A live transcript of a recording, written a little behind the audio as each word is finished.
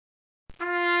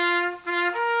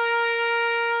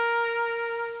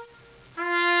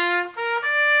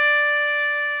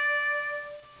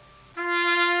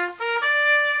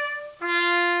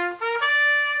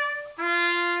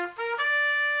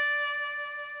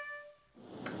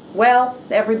Well,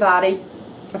 everybody,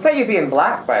 I thought you'd be in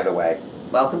black, by the way.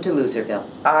 welcome to Loserville.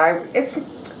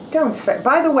 Don't say,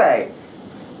 by the way,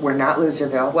 we're not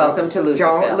Loserville. Welcome to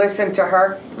Loserville. Don't listen to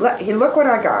her. Look what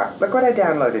I got. Look what I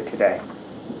downloaded today.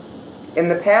 In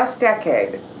the past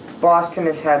decade, Boston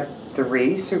has had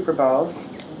 3 Super Bowls,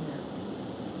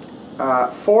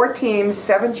 4 teams,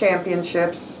 7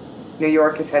 championships. New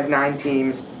York has had 9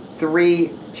 teams,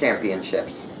 3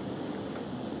 championships.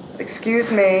 Excuse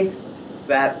me.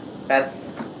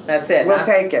 That's it. We'll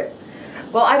take it.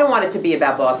 Well, I don't want it to be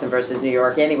about Boston versus New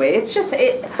York anyway. It's just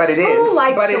But it who is.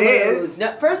 likes But to it lose? is.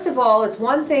 No, first of all, it's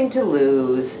one thing to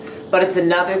lose, but it's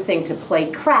another thing to play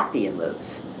crappy and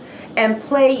lose, and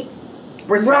play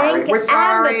rank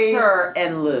amateur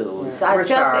and lose. Yeah,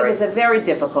 It was a very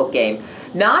difficult game.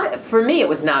 Not for me. It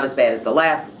was not as bad as the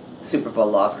last Super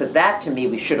Bowl loss, because that, to me,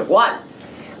 we should have won.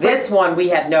 This one we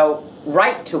had no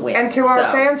right to win. And to our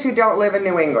fans who don't live in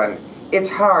New England, it's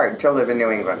hard to live in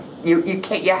New England. You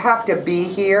can't. You have to be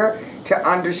here to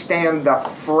understand the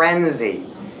frenzy.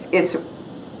 It's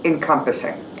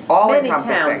encompassing. Many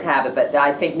towns have it, but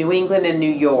I think New England and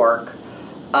New York,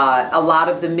 a lot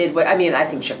of the Midway. I mean, I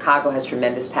think Chicago has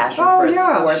tremendous passion for its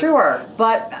sports. Sure.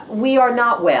 But we are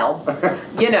not well.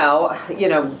 you know,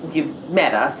 you've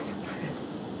met us.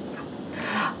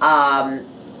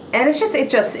 And it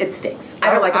stinks.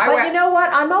 I don't like it. But you know what?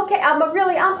 I'm okay. I'm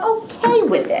okay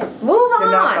with it. Move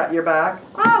on. You're back?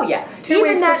 Oh, yeah. 2 Even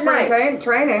weeks that of night.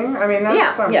 training. I mean,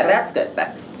 that's something. Yeah, that's good.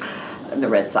 But the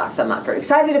Red Sox, I'm not very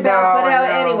excited about.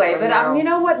 Anyway, you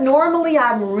know what? Normally,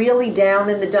 I'm really down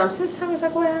in the dumps. This time, I was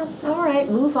like, well, all right,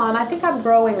 move on. I think I'm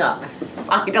growing up.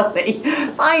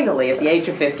 Finally, at the age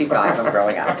of 55, I'm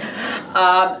growing up.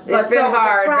 It's been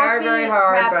hard, very, very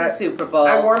hard. Crappy Super Bowl.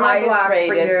 I wore my black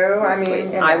rated, for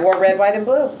you. I wore red, white, and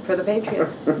blue for the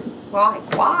Patriots.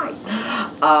 Why?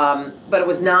 But it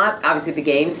was not. Obviously, the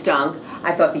game stunk.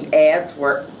 I thought the ads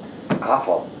were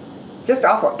awful. Just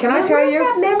awful. Can I tell you?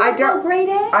 Great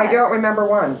ad? I don't remember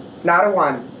one. Not a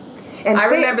one. And I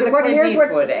remember the Clint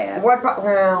Eastwood ad.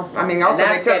 Well, I mean, also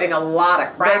and that's getting a lot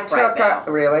of crap right now.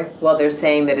 Really? Well, they're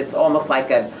saying that it's almost like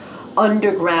an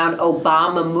underground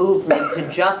Obama movement to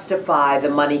justify the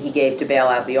money he gave to bail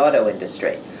out the auto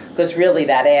industry. Because really,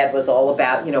 that ad was all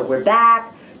about, we're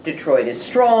back. Detroit is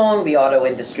strong. The auto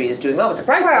industry is doing well. It was a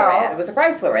Chrysler ad. It was a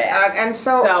Chrysler ad. And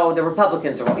so the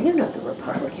Republicans are wrong. You know the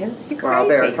Republicans. You're crazy. Well,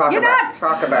 they're talking You're nuts.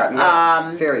 Talk about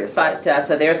nuts. Seriously. But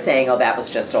so they're saying, that was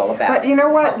just all about. But you know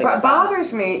what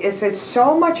bothers me is that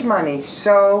so much money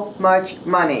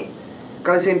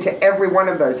goes into every one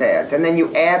of those ads, and then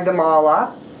you add them all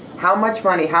up. How much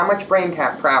money? How much brain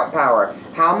power?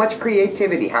 How much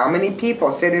creativity? How many people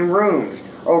sit in rooms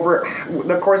over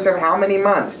the course of how many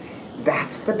months?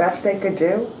 That's the best they could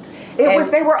do?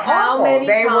 They were awful.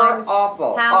 They were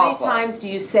awful. How many times do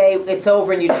you say it's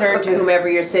over and you turn to whomever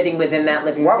you're sitting with in that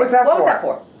living room? What was that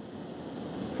for?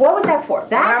 What was that for?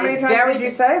 How many times did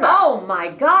you say that? Oh my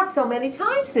God, so many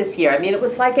times this year. I mean, it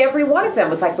was like every one of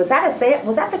them was like, was that for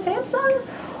Samsung?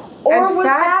 Or and was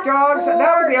fat that dogs, that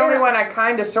was the only one I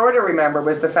kind of sort of remember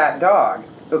was the fat dog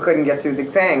who couldn't get through the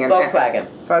thing. And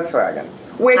Volkswagen.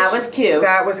 Which, that was cute.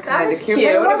 That was kind of cute.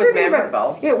 It was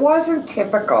memorable. It wasn't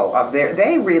typical of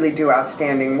they really do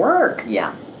outstanding work.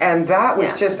 Yeah. And that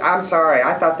was just, I'm sorry,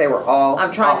 I thought they were all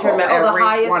I'm trying awful. to remember. The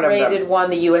highest rated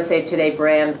one, the USA Today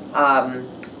brand.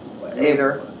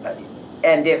 Neither.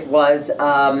 And it was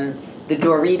the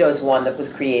Doritos one that was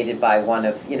created by one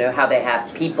of, how they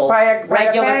have people.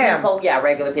 Regular people. Yeah,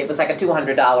 regular people. It was like a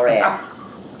 $200 ad.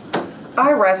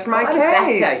 I rest my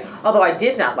case. Although I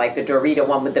did not like the Dorito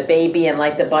one with the baby and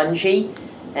like the bungee.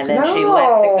 And then she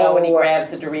lets it go and he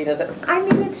grabs the Doritos. I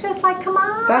mean, it's just like, come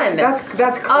on.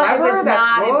 That's clever. It was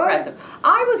not impressive.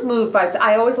 I was moved by,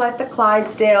 I always liked the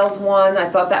Clydesdales one. I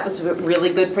thought that was a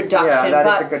really good production. Yeah,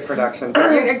 that is a good production.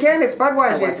 Again, it's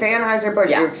Budweiser. It's Anheuser-Busch.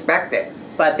 You expect it.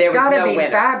 But there was no winner. It's got to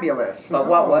be fabulous. But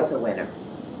what was a winner?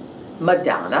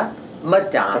 Madonna. I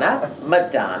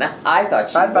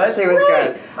thought she was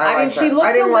good. I mean, she looked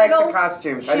I didn't a like little, the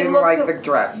costumes. I didn't like the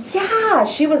dress. Yeah,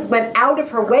 she went out of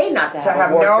her way not to have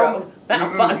a wardrobe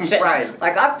malfunction. Right.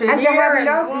 Like up to and here. And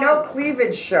to have no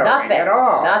cleavage showing at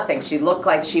all. Nothing. She looked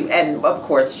like and of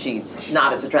course she's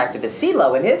not as attractive as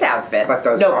CeeLo in his outfit. But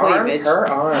those cleavage. Her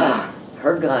arms.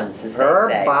 Her guns, as her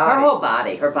they say. Body. Her whole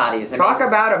body. Her body is amazing. Talk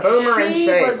about a boomer in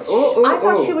shape. I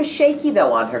thought she was shaky,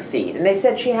 though, on her feet. And they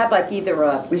said she had, like, either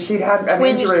a she'd had an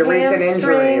twinged injury, recent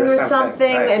injury or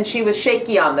something. Right. And she was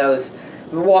shaky on those,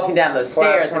 walking down those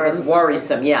stairs. It was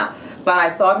worrisome, yeah. But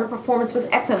I thought her performance was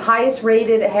excellent. Highest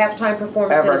rated halftime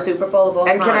performance Ever. in a Super Bowl of all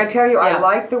time. And can I tell you, I Yeah.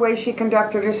 liked the way she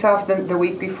conducted herself the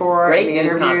week before Great in the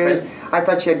news interviews. conference. I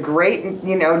thought she had great,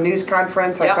 news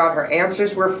conference. I Yep. thought her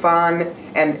answers were fun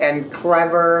and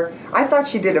clever. I thought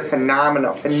she did a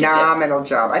phenomenal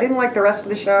job. I didn't like the rest of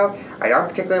the show. I don't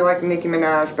particularly like Nicki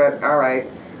Minaj, but all right.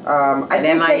 And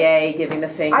MIA giving the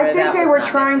finger. I think that they was were not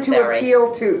trying necessary. to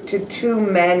appeal to too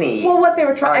many. Well, what they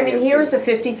were trying. I mean, audiences. here's a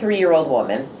 53-year-old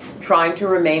woman trying to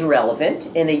remain relevant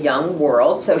in a young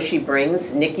world, so she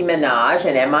brings Nicki Minaj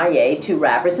and MIA, two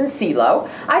rappers, and CeeLo.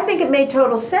 I think it made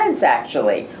total sense,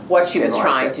 actually, what she was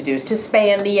trying to do, to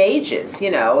span the ages,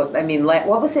 I mean,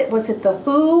 what was it? Was it The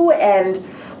Who? And,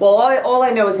 well, all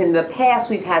I know is in the past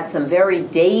we've had some very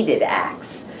dated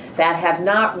acts that have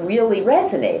not really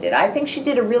resonated. I think she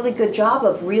did a really good job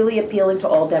of really appealing to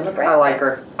all demographics. I like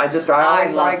her. I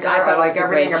always like her. I like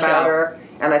everything about her.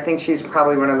 And I think she's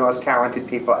probably one of the most talented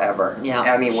people ever. Yeah,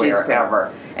 anywhere, cool.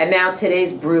 ever. And now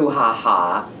today's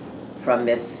brouhaha from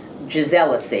Miss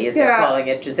Giselle-C, as they're calling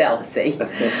it, Giselle-C.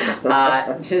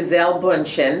 Giselle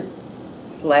Bundchen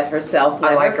let her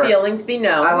feelings be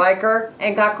known. I like her.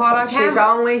 And got caught on camera. She's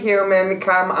only human.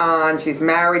 Come on. She's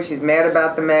married. She's mad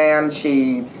about the man.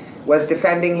 She was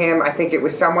defending him. I think it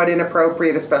was somewhat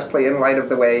inappropriate, especially in light of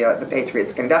the way the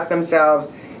Patriots conduct themselves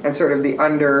and sort of the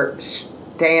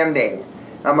understanding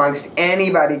amongst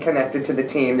anybody connected to the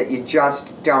team that you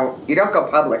don't go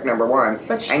public, number one,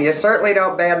 and you certainly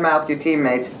don't badmouth your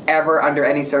teammates ever under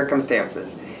any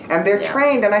circumstances. And they're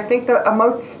trained, and I think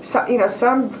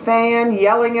some fan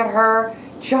yelling at her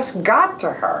just got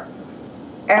to her.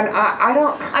 And I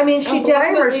don't. I mean, she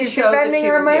definitely showed that she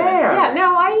was human. Yeah,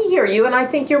 no, I hear you, and I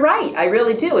think you're right. I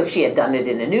really do. If she had done it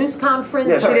in a news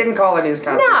conference, she didn't call a news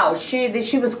conference. No,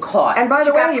 she was caught. And by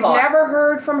the way, you've never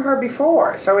heard from her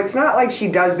before, so it's not like she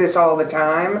does this all the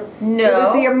time. No, it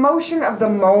was the emotion of the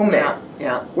moment.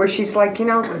 Yeah. Where she's like,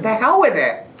 the hell with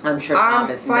it. I'm sure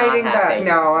Tom is fighting not happy. back.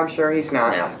 No, I'm sure he's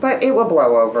not. No. But it will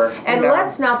blow over. And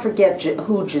let's not forget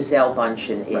who Giselle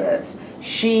Bundchen is.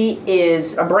 She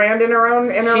is a brand in her own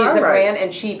right. She's a brand,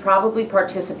 and she probably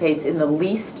participates in the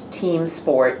least team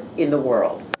sport in the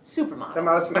world. Supermodel. The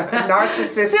most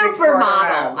narcissistic sport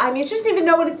Supermodel. I mean, she doesn't even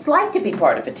know what it's like to be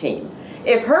part of a team.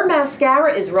 If her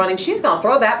mascara is running, she's going to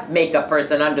throw that makeup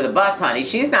person under the bus, honey.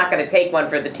 She's not going to take one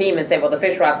for the team and say, well, the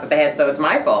fish rocks at the head, so it's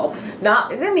my fault.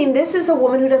 This is a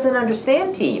woman who doesn't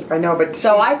understand team. I know, but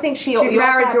so I think she's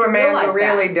married to a man who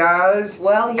really does.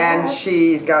 Well, yes. And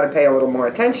she's got to pay a little more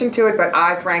attention to it. But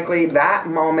frankly, that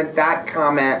moment, that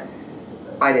comment,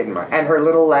 I didn't mind. And her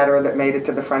little letter that made it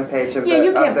to the front page of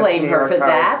you can't blame her for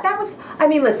that. That was,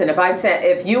 listen,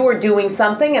 if you were doing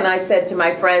something and I said to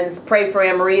my friends, pray for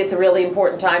Anne-Marie, it's a really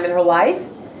important time in her life.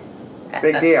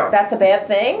 Big deal. That's a bad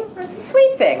thing? It's a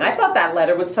sweet thing. I thought that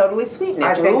letter was totally sweet.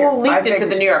 Who leaked it to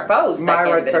the New York Post?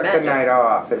 Myra took the night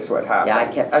off, is what happened. Yeah, I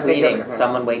kept tweeting,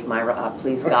 someone wake Myra up.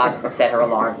 Please, God, set her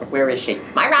alarm. Where is she?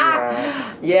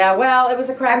 Myra! Yeah, well, it was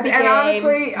a crappy game. And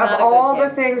honestly, of all the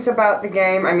things about the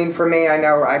game, for me, I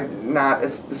know I'm not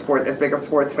as big of a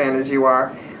sports fan as you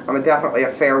are. I'm definitely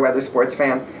a fair weather sports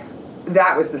fan.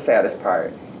 That was the saddest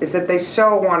part, is that they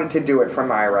so wanted to do it for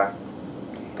Myra.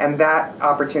 And that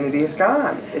opportunity is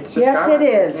gone. It's just gone. It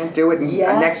is. You can't do it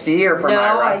next year for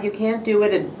Myra. No, you can't do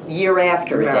it a year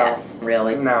after a death,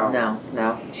 really. No.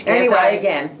 She can't die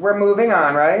again. We're moving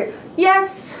on, right?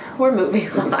 Yes, we're moving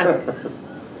on.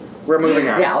 We're moving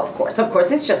on. Yeah, of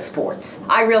course. It's just sports.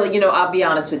 I really, I'll be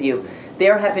honest with you.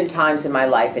 There have been times in my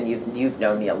life, and you've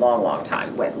known me a long, long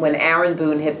time, when Aaron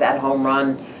Boone hit that home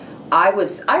run, I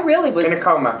really was in a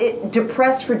coma,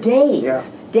 depressed for days. Yeah.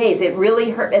 Days. It really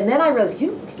hurt. And then I realized,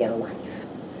 you need to get a life.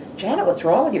 Janet, what's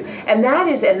wrong with you? And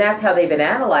that's how they've been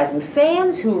analyzing.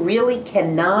 Fans who really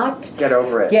cannot get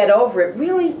over it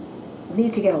really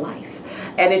need to get a life.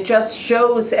 And it just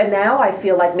shows, and now I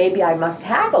feel like maybe I must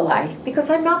have a life because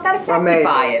I'm not that affected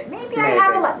by it. Maybe I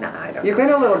have a life. No, I don't know. You've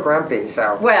been a little grumpy,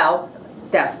 so. Well,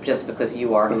 that's just because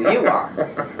you are who you are.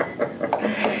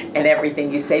 And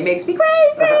everything you say makes me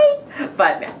crazy.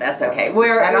 But no, that's okay.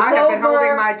 I have been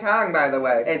holding my tongue, by the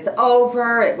way. It's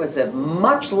over. It was a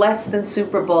much less than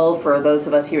Super Bowl for those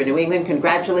of us here in New England.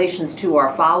 Congratulations to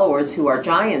our followers who are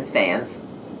Giants fans.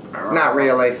 Not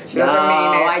really. She doesn't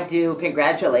mean it. I do.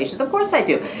 Congratulations. Of course I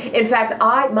do. In fact,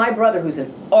 my brother, who's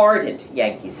an ardent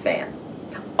Yankees fan,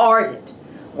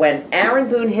 when Aaron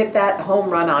Boone hit that home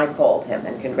run, I called him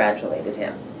and congratulated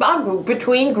him.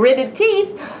 Between gritted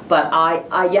teeth, but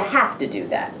you have to do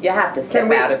that. You have to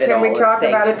step out of it all and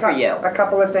say, good for you. A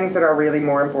couple of things that are really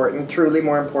more important, truly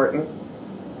more important?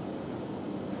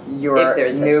 Your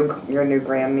new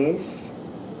grandniece?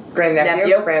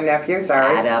 Grandnephew,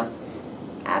 sorry. Adam.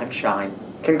 Adam Shine.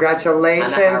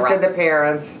 Congratulations to the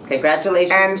parents.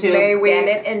 Congratulations and to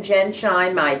Bennett and Jen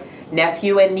Shine, my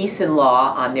nephew and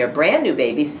niece-in-law, on their brand new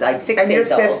babies, like 6 and days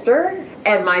old. And your sister?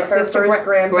 And my sister,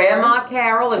 Grandma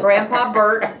Carol and Grandpa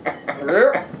Bert.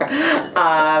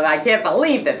 I can't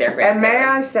believe that they're grandparents. And may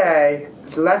I say,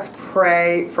 let's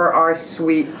pray for our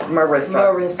sweet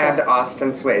Marissa. And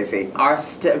Austin Swayze. Our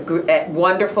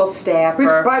wonderful staff.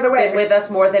 Who's, by the way, been with us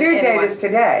more than anyone. Due date is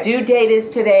today. Due date is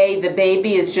today. The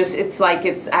baby is just, it's like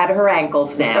it's at her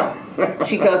ankles now.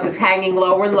 She goes, it's hanging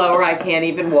lower and lower. I can't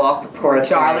even walk. The poor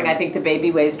darling. I think the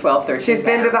baby weighs 12, 13 She's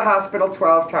been to the hospital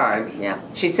 12 times. Yeah.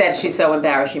 She said she's so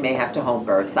embarrassed she may have to home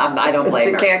birth. I don't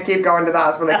blame her. She can't keep going to the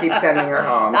hospital. They keep sending her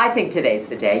home. I think today's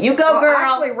the day. You go, girl.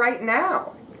 Actually, right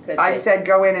now. I said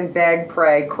go in and beg,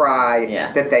 pray, cry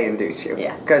that they induce you.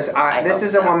 Yeah. Because this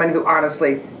is a woman who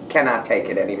honestly cannot take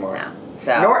it anymore. No.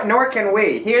 So, nor can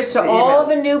we. Here's to all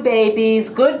the new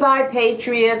babies. Goodbye,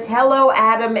 Patriots. Hello,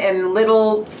 Adam and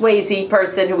little Swayze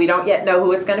person who we don't yet know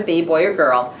who it's going to be, boy or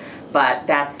girl. But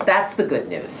that's the good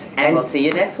news. And we'll see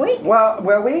you next week. Well,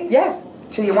 will we? Yes.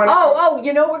 So you want to...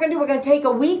 you know what we're going to do? We're going to take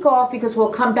a week off because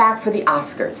we'll come back for the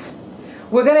Oscars.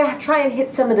 We're going to try and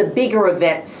hit some of the bigger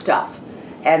event stuff.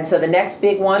 And so the next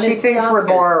big one is the Oscars. She thinks we're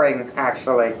boring,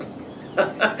 actually.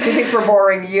 She thinks we're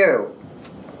boring you.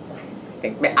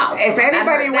 If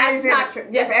anybody weighs in,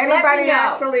 if anybody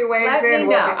actually weighs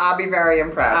in, I'll be very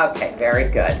impressed. Okay, very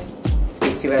good.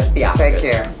 Speak to you at the Oscars.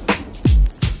 Take care.